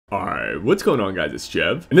Alright, what's going on, guys? It's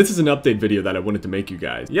Jev, and this is an update video that I wanted to make you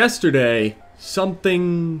guys. Yesterday,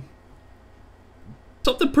 something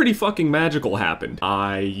pretty fucking magical happened.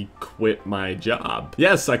 I quit my job.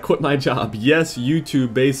 Yes, I quit my job. Yes,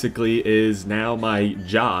 YouTube basically is now my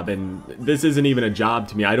job, and this isn't even a job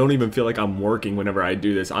to me. I don't even feel like I'm working whenever I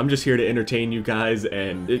do this. I'm just here to entertain you guys,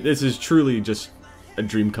 and this is truly just a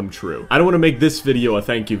dream come true. I don't want to make this video a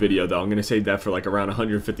thank you video though. I'm going to save that for like around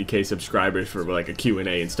 150k subscribers for like a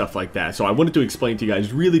Q&A and stuff like that. So I wanted to explain to you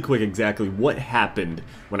guys really quick exactly what happened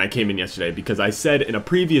when I came in yesterday, because I said in a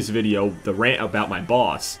previous video, the rant about my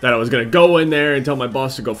boss, that I was going to go in there and tell my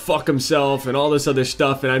boss to go fuck himself and all this other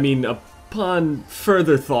stuff. And I mean, upon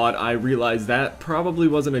further thought, I realized that probably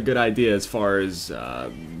wasn't a good idea as far as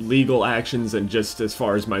legal actions and just as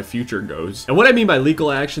far as my future goes. And what I mean by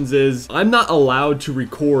legal actions is I'm not allowed to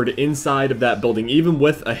record inside of that building, even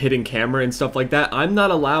with a hidden camera and stuff like that. I'm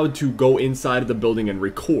not allowed to go inside of the building and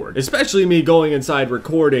record, especially me going inside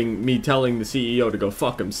recording me telling the CEO to go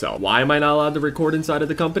fuck himself. Why am I not allowed to record inside of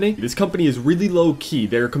the company? This company is really low key.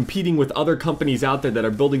 They're competing with other companies out there that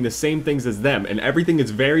are building the same things as them, and everything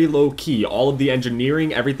is very low key. All of the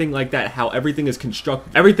engineering, everything like that, how everything is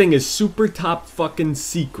constructed, everything is super top fucking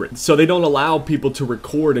secret. So they don't allow people to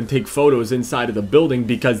record and take photos inside of the building,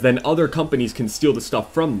 because then other companies can steal the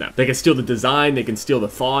stuff from them. They can steal the design, they can steal the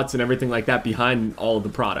thoughts and everything like that behind all of the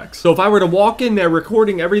products. So if I were to walk in there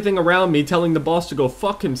recording everything around me, telling the boss to go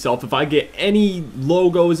fuck himself, if I get any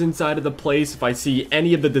logos inside of the place, if I see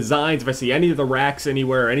any of the designs, if I see any of the racks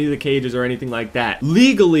anywhere, or any of the cages or anything like that,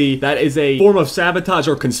 legally that is a form of sabotage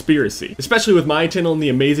or conspiracy. Especially with my channel and the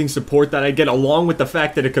amazing support that I get, along with the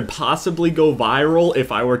fact that it could possibly go viral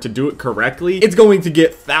if I were to do it correctly. It's going to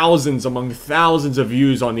get thousands among thousands of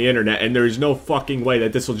views on the internet, and there is no fucking way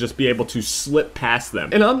that this will just be able to slip past them.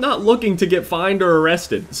 And I'm not looking to get fined or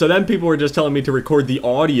arrested. So then people were just telling me to record the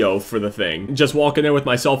audio for the thing. Just walk in there with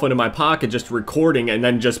my cell phone in my pocket, just recording, and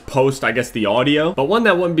then just post, I guess, the audio. But one,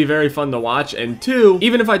 that wouldn't be very fun to watch, and two,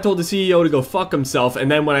 even if I told the CEO to go fuck himself,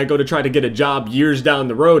 and then when I go to try to get a job years down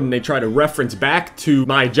the road and they try to reference back to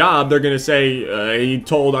my job, they're gonna say, he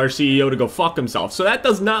told our CEO to go fuck himself. So that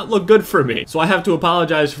does not look good for me. So I have to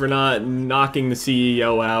apologize for not knocking the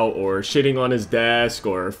CEO out, or shitting on his desk,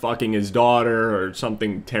 or fucking his daughter, or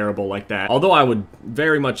something terrible like that. Although I would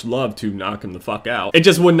very much love to knock him the fuck out. It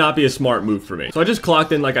just would not be a smart move for me. So I just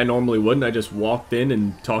clocked in like I normally would, and I just walked in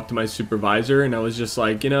and talked to my supervisor, and I was just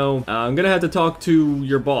like, you know, I'm gonna have to talk to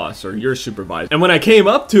your boss, or your supervisor. And when I came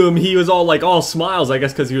up to him, he was all like, all smiles, I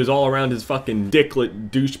guess because he was all around his fucking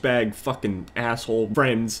dicklet, douchebag, fucking asshole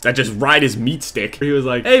friends that just ride his meat stick. He was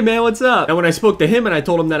like, hey man, what's up? And when I spoke to him and I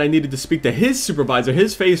told him that I needed to speak to his supervisor,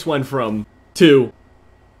 his face went from to...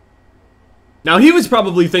 Now, he was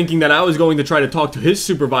probably thinking that I was going to try to talk to his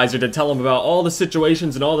supervisor to tell him about all the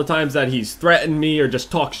situations and all the times that he's threatened me, or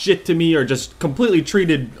just talked shit to me, or just completely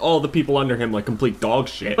treated all the people under him like complete dog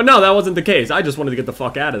shit. But no, that wasn't the case. I just wanted to get the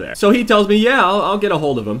fuck out of there. So he tells me, yeah, I'll get a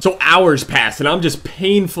hold of him. So hours pass, and I'm just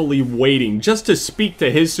painfully waiting just to speak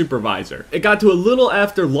to his supervisor. It got to a little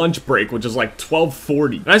after lunch break, which is like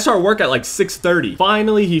 12:40. And I start work at like 6:30.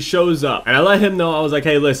 Finally, he shows up, and I let him know. I was like,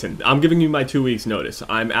 hey, listen, I'm giving you my 2 weeks notice.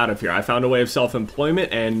 I'm out of here. I found a way of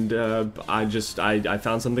self-employment, and I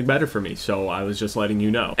found something better for me, so I was just letting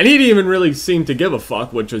you know. And he didn't even really seem to give a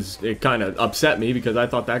fuck, which was, it kind of upset me, because I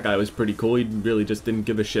thought that guy was pretty cool. He really just didn't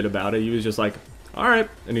give a shit about it. He was just like, all right,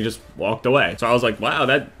 and he just walked away. So I was like, wow,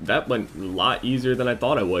 that went a lot easier than I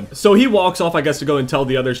thought it would. So he walks off, I guess, to go and tell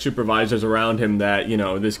the other supervisors around him that, you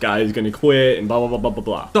know, this guy is gonna quit and blah, blah, blah, blah, blah,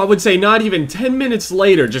 blah. So I would say not even 10 minutes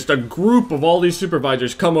later, just a group of all these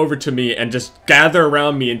supervisors come over to me and just gather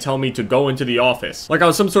around me and tell me to go into the office. Like I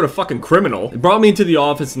was some sort of fucking criminal. They brought me into the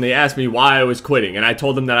office and they asked me why I was quitting, and I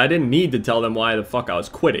told them that I didn't need to tell them why the fuck I was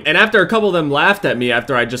quitting. And after a couple of them laughed at me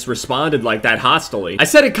after I just responded like that hostily, I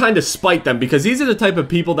said it kind of spite them, because these are the type of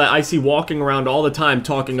people that I see walking around all the time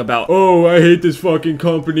talking about, oh, I hate this fucking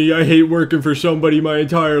company, I hate working for somebody my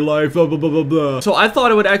entire life, blah, blah, blah, blah, blah. So I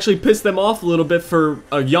thought it would actually piss them off a little bit for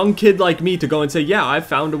a young kid like me to go and say, yeah, I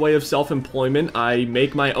found a way of self-employment, I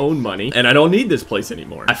make my own money, and I don't need this place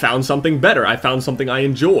anymore. I found something better, I found something I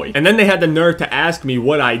enjoy. And then they had the nerve to ask me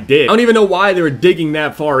what I did. I don't even know why they were digging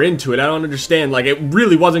that far into it. I don't understand. Like, it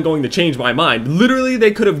really wasn't going to change my mind. Literally, they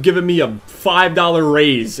could have given me a $5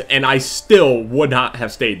 raise, and I still would not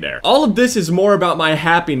have stayed there. All of this is more about my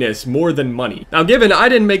happiness more than money. Now, given I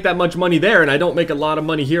didn't make that much money there, and I don't make a lot of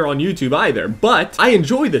money here on YouTube either, but I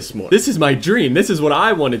enjoy this more. This is my dream. This is what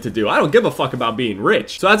I wanted to do. I don't give a fuck about being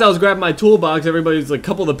rich. So as I was grabbing my toolbox, everybody's like, a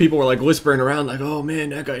couple of the people were like whispering around like, oh man,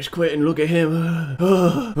 that guy's quitting, look at him.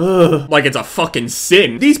 Like it's a fucking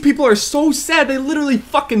sin. These people are so sad, they literally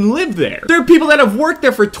fucking live there. There are people that have worked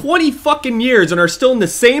there for 20 fucking years and are still in the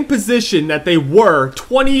same position that they were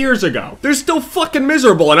 20 years ago. They're still fucking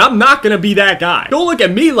miserable, and I'm not gonna be that guy. Don't look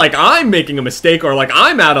at me like I'm making a mistake or like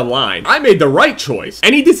I'm out of line. I made the right choice.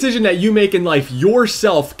 Any decision that you make in life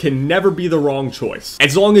yourself can never be the wrong choice.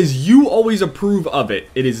 As long as you always approve of it,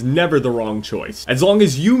 it is never the wrong choice. As long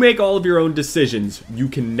as you make all of your own decisions, you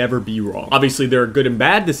can never be wrong. Obviously, there are good and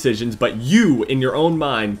bad decisions, but you, in your own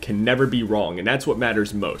mind, can never be wrong, and that's what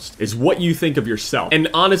matters most, is what you think of yourself. And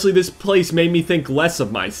honestly, this place made me think less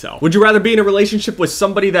of myself. Would you rather be in a relationship with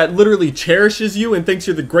somebody that literally cherishes you and thinks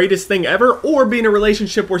you're the greatest thing ever, or be in a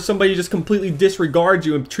relationship where somebody just completely disregards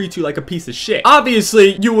you and treats you like a piece of shit?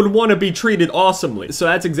 Obviously, you would want to be treated awesomely. So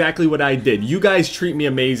that's exactly what I did. You guys treat me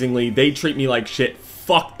amazingly. They treat me like shit.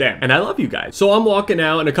 Fuck them. And I love you guys. So I'm walking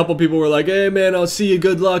out and a couple people were like, hey man, I'll see you,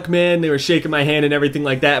 good luck, man. They were shaking my hand and everything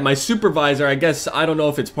like that. And my supervisor, I guess, I don't know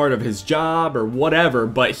if it's part of his job or whatever,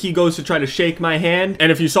 but he goes to try to shake my hand.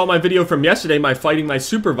 And if you saw my video from yesterday, my fighting my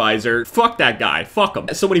supervisor, fuck that guy, fuck him.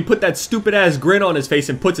 So when he put that stupid ass grin on his face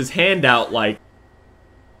and puts his hand out like,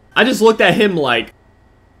 I just looked at him like,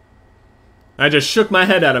 I just shook my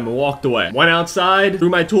head at him and walked away. Went outside,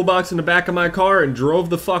 threw my toolbox in the back of my car, and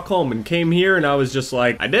drove the fuck home, and came here, and I was just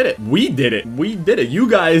like, I did it. We did it. We did it. You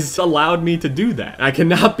guys allowed me to do that. I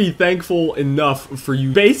cannot be thankful enough for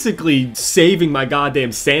you basically saving my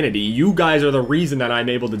goddamn sanity. You guys are the reason that I'm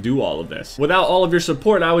able to do all of this. Without all of your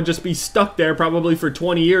support, I would just be stuck there probably for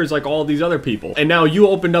 20 years like all these other people. And now you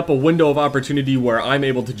opened up a window of opportunity where I'm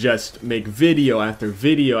able to just make video after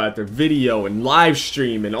video after video and live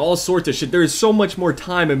stream and all sorts of shit. There's so much more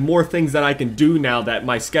time and more things that I can do now that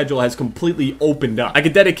my schedule has completely opened up. I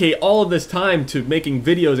could dedicate all of this time to making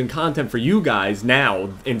videos and content for you guys now,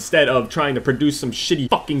 instead of trying to produce some shitty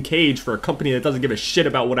fucking cage for a company that doesn't give a shit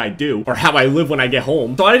about what I do or how I live when I get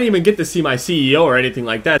home. So I didn't even get to see my CEO or anything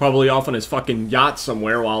like that. Probably off on his fucking yacht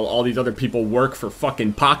somewhere while all these other people work for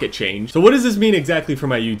fucking pocket change. So what does this mean exactly for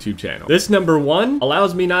my YouTube channel? This, number one,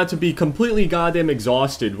 allows me not to be completely goddamn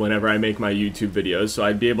exhausted whenever I make my YouTube videos, so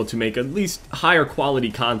I'd be able to make at least higher quality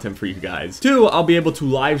content for you guys. Two, I'll be able to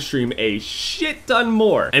live stream a shit ton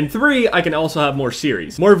more. And three, I can also have more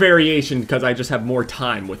series, more variation, because I just have more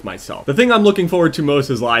time with myself. The thing I'm looking forward to most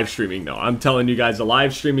is live streaming though. I'm telling you guys, the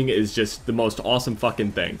live streaming is just the most awesome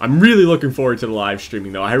fucking thing. I'm really looking forward to the live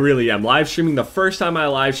streaming though. I really am. Live streaming, the first time I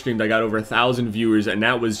live streamed, I got over 1,000 viewers, and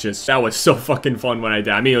that was so fucking fun when I did.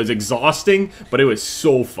 I mean, it was exhausting, but it was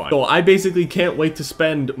so fun. So I basically can't wait to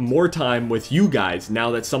spend more time with you guys now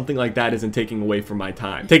that something like that isn't taking away from my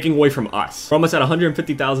time, taking away from us. We're almost at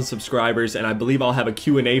 150,000 subscribers, and I believe I'll have a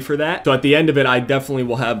Q&A for that. So at the end of it, I definitely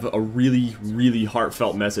will have a really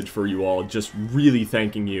heartfelt message for you all, just really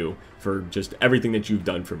thanking you for just everything that you've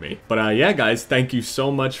done for me. But yeah, guys, thank you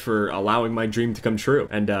so much for allowing my dream to come true.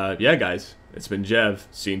 And yeah, guys, it's been Jev.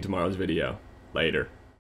 See you in tomorrow's video. Later.